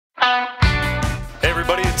Hey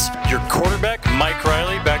everybody, it's your quarterback, Mike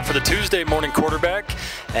Riley, back for the Tuesday morning quarterback.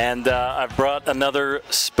 And I've brought another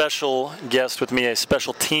special guest with me, a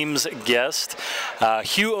special teams guest,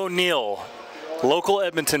 Hugh O'Neill, local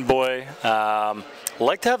Edmonton boy.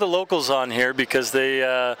 Like to have the locals on here because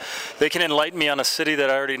they can enlighten me on a city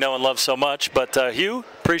that I already know and love so much. But Hugh,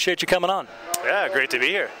 appreciate you coming on. Yeah, great to be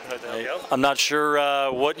here. I'm not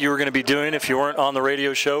sure what you were going to be doing if you weren't on the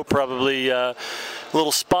radio show. Probably a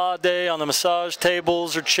little spa day on the massage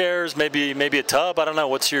tables or chairs, maybe a tub. I don't know.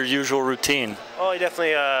 What's your usual routine? Oh, you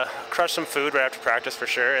definitely crush some food right after practice for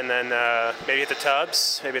sure, and then maybe hit the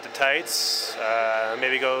tubs, maybe hit the tights,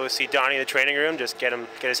 maybe go see Donnie in the training room, just get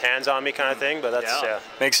his hands on me kind of thing. But that's yeah.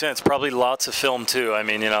 Makes sense. Probably lots of film too. I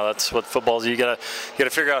mean, that's what football is. You gotta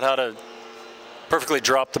figure out how to perfectly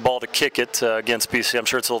drop the ball to kick it against BC. I'm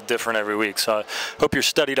sure it's a little different every week, so I hope you're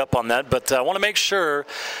studied up on that. But I want to make sure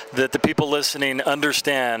that the people listening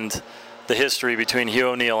understand the history between Hugh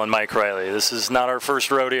O'Neill and Mike Riley. This is not our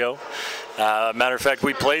first rodeo. Matter of fact,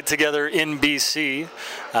 we played together in BC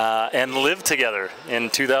and lived together in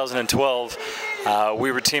 2012.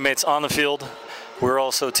 We were teammates on the field. We were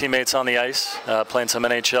also teammates on the ice, playing some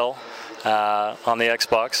NHL. On the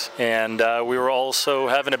Xbox, and we were also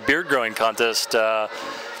having a beard growing contest. I'm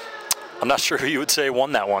not sure who you would say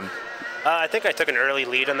won that one. I think I took an early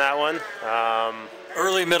lead on that one.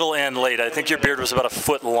 Early, middle, and late. I think your beard was about a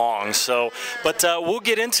foot long. So, but we'll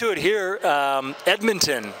get into it here.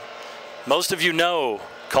 Edmonton, most of you know,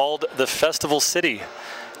 called the Festival City,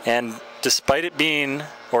 and despite it being,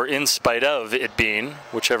 or in spite of it being,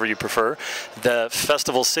 whichever you prefer, the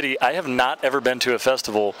Festival City, I have not ever been to a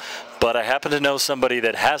festival, but I happen to know somebody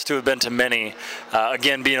that has to have been to many.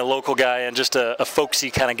 Again, being a local guy and just a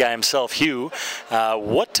folksy kind of guy himself, Hugh.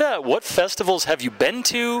 What festivals have you been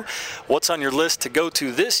to? What's on your list to go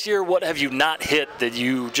to this year? What have you not hit that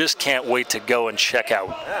you just can't wait to go and check out?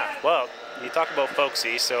 Yeah, well, you talk about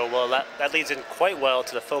folksy, so that leads in quite well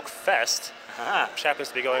to the Folk Fest, which happens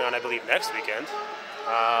to be going on, I believe, next weekend.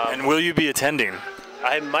 And will you be attending?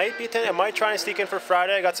 I might be attending. I might try and sneak in for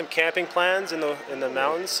Friday. I got some camping plans in the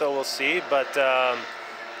mountains, so we'll see. But I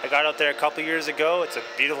got out there a couple years ago. It's a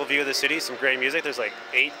beautiful view of the city, some great music. There's like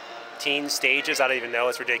 18 stages. I don't even know.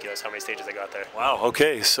 It's ridiculous how many stages I got there. Wow.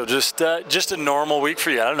 Okay. So just a normal week for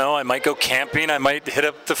you. I don't know. I might go camping. I might hit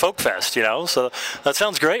up the Folk Fest. So that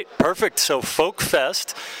sounds great. Perfect. So Folk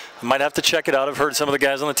Fest. I might have to check it out. I've heard some of the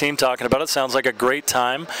guys on the team talking about it. Sounds like a great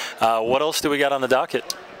time. What else do we got on the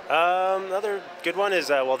docket? Another good one is,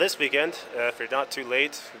 this weekend, if you're not too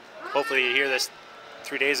late, hopefully you hear this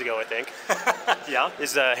 3 days ago, I think. Yeah.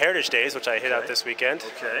 Is Heritage Days, which I hit out this weekend,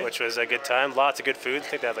 which was a good time. Lots of good food. I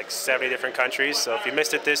think they have like 70 different countries. So if you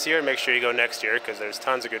missed it this year, make sure you go next year because there's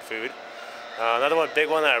tons of good food. Another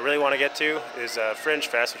big one that I really want to get to is Fringe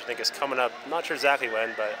Fest, which I think is coming up. I'm not sure exactly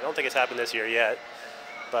when, but I don't think it's happened this year yet.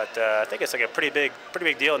 But I think it's like a pretty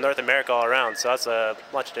big deal in North America all around. So that's a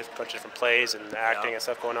bunch of different plays and acting and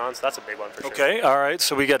stuff going on. So that's a big one for sure. Okay, all right.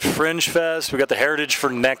 So we got Fringe Fest. We got the Heritage for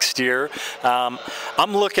next year. I'm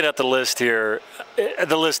looking at the list here.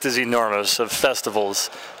 The list is enormous of festivals,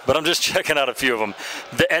 but I'm just checking out a few of them.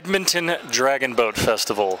 The Edmonton Dragon Boat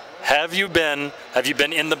Festival. Have you been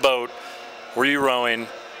in the boat? Were you rowing?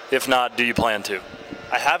 If not, do you plan to?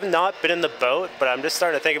 I have not been in the boat, but I'm just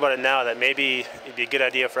starting to think about it now that maybe it'd be a good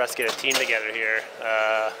idea for us to get a team together here.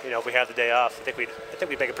 If we have the day off, I think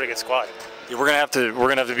we'd make a pretty good squad. Yeah, we're gonna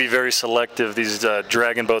have to be very selective. These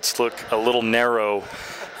dragon boats look a little narrow.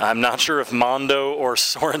 I'm not sure if Mondo or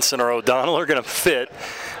Sorensen or O'Donnell are going to fit.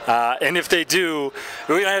 And if they do,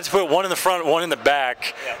 we have to put one in the front, one in the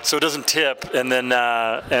back, so it doesn't tip, and then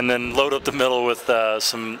load up the middle with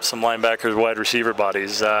some linebackers, wide receiver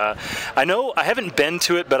bodies. I know I haven't been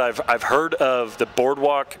to it, but I've heard of the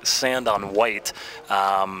Boardwalk Sand on White.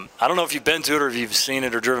 I don't know if you've been to it or if you've seen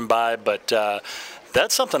it or driven by, but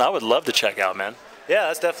that's something I would love to check out, man. Yeah,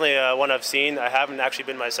 that's definitely one I've seen. I haven't actually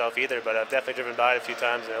been myself either, but I've definitely driven by it a few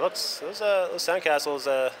times, and it looks those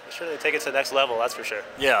sandcastles sure they take it to the next level. That's for sure.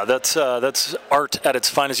 Yeah, that's art at its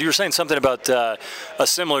finest. You were saying something about a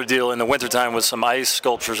similar deal in the wintertime with some ice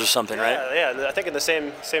sculptures or something, right? Yeah. I think in the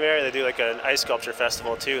same area they do like an ice sculpture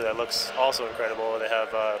festival too. That looks also incredible. They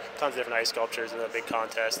have tons of different ice sculptures in a big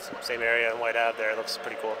contest. Same area in White Ave there. It looks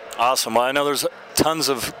pretty cool. Awesome. Well, I know there's tons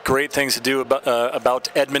of great things to do about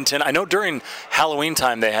Edmonton. I know during Halloween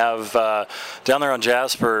time they have down there on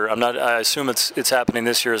Jasper. I assume it's happening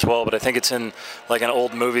this year as well, but I think it's in like an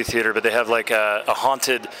old movie theater. But they have like a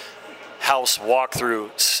haunted house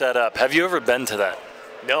walkthrough set up. Have you ever been to that?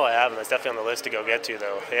 No, I haven't. It's definitely on the list to go get to,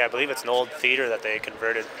 though. Yeah, I believe it's an old theater that they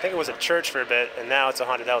converted. I think it was a church for a bit, and now it's a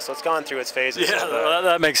haunted house. So it's gone through its phases. Yeah, well,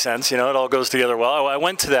 that makes sense. It all goes together well. I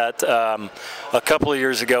went to that a couple of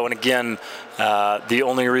years ago, and again, the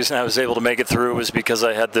only reason I was able to make it through was because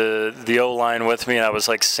I had the O-line with me, and I was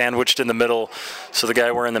like sandwiched in the middle. So the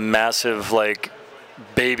guy wearing the massive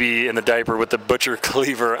baby in the diaper with the butcher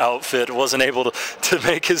cleaver outfit wasn't able to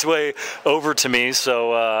make his way over to me,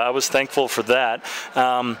 so I was thankful for that.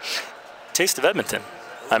 Taste of Edmonton.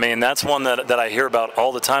 I mean, that's one that I hear about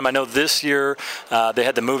all the time. I know this year they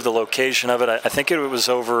had to move the location of it. I think it was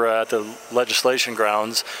over at the legislation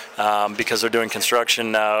grounds because they're doing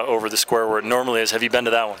construction over the square where it normally is. Have you been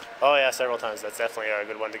to that one? Oh, yeah, several times. That's definitely a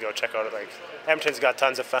good one to go check out. Edmonton's got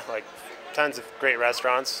tons of fun, tons of great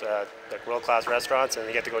restaurants, world-class restaurants, and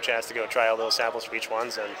you get to chance to go try all those samples for each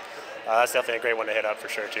ones, and that's definitely a great one to hit up for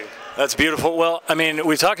sure too. That's beautiful. Well, I mean,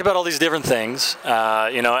 we talked about all these different things,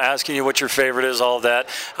 asking you what your favorite is, all of that.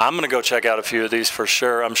 I'm going to go check out a few of these for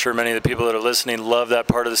sure. I'm sure many of the people that are listening love that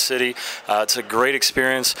part of the city. It's a great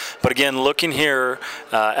experience. But again, looking here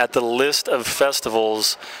at the list of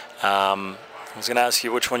festivals, I was going to ask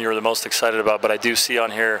you which one you were the most excited about, but I do see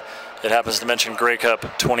on here it happens to mention Grey Cup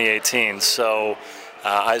 2018. So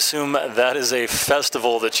I assume that is a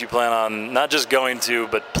festival that you plan on not just going to,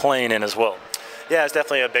 but playing in as well. Yeah, it's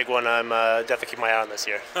definitely a big one. I'm definitely keeping my eye on this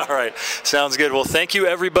year. All right. Sounds good. Well, thank you,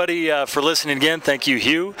 everybody, for listening again. Thank you,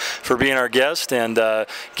 Hugh, for being our guest and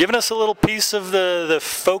giving us a little piece of the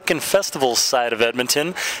folk and festival side of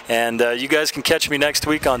Edmonton. And you guys can catch me next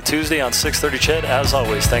week on Tuesday on 6:30 CHED. As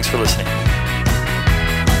always, thanks for listening.